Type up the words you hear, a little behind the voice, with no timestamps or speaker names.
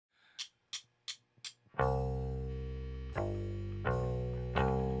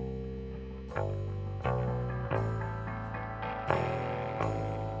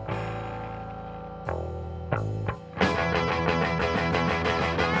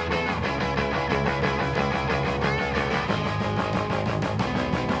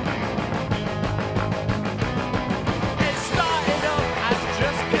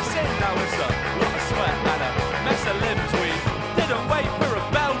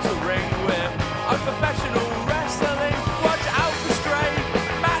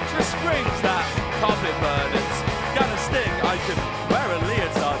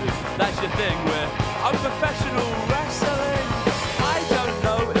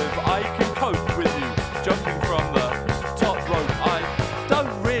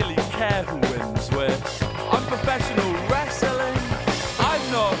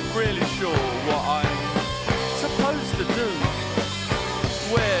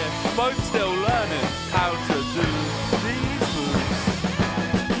I'm still learning how to do these moves.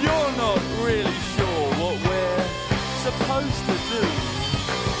 You're not really sure what we're supposed to do.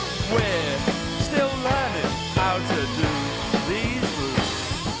 We're still learning how to do these moves.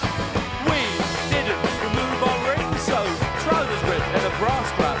 We didn't remove our rings, so trousers ripped and a bra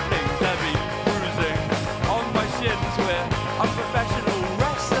strap things heavy bruising on my shins. We're unprofessional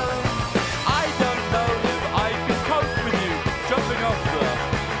wrestling. I don't know if I can cope with you jumping off the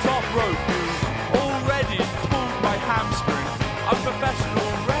top rope. You've already pulled my hamstring.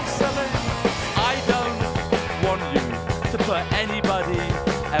 Unprofessional wrestling. I don't want you to put anybody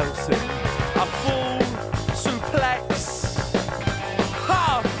else in. A full suplex,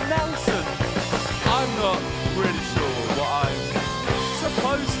 half Nelson. I'm not really sure what I'm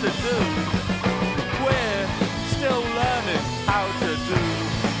supposed to do. We're still learning how to do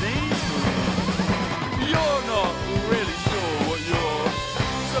these moves. You're not really sure what you're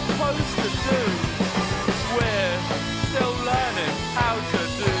supposed to do. We're still learning how to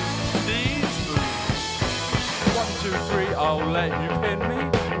do these moves. 1, 2, 3, I'll let you pin me.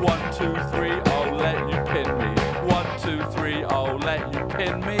 1, 2, 3, I'll let you pin me. 1, 2, 3, I'll let you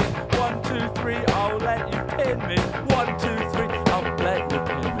pin me. 1, 2, 3, I'll let you pin me. 1, 2, 3, I'll let you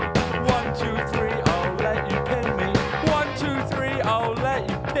pin me. 1, 2, 3, I'll let you pin me. 1, 2, 3, I'll let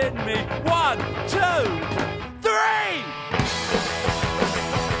you pin me. 1, 2, 3!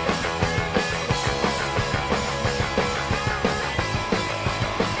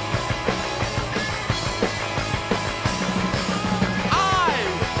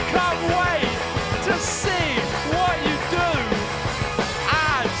 See what you do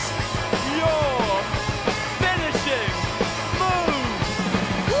as your finishing move.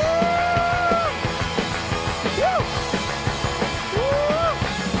 Woo! Woo! Woo!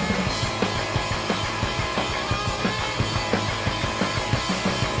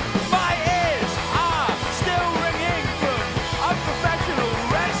 My ears are still ringing from unprofessional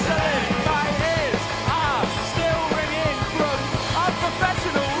wrestling. My ears are still ringing from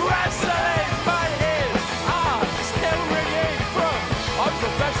unprofessional wrestling. My ears are still ringing from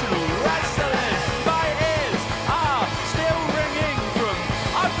unprofessional wrestling. My ears are still ringing from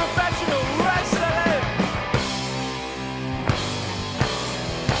unprofessional wrestling.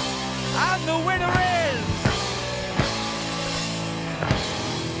 And the winner is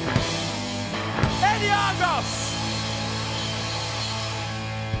Ediagos.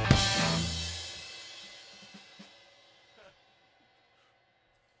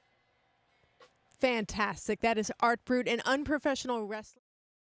 Fantastic. That is Art Brut and Unprofessional Wrestling.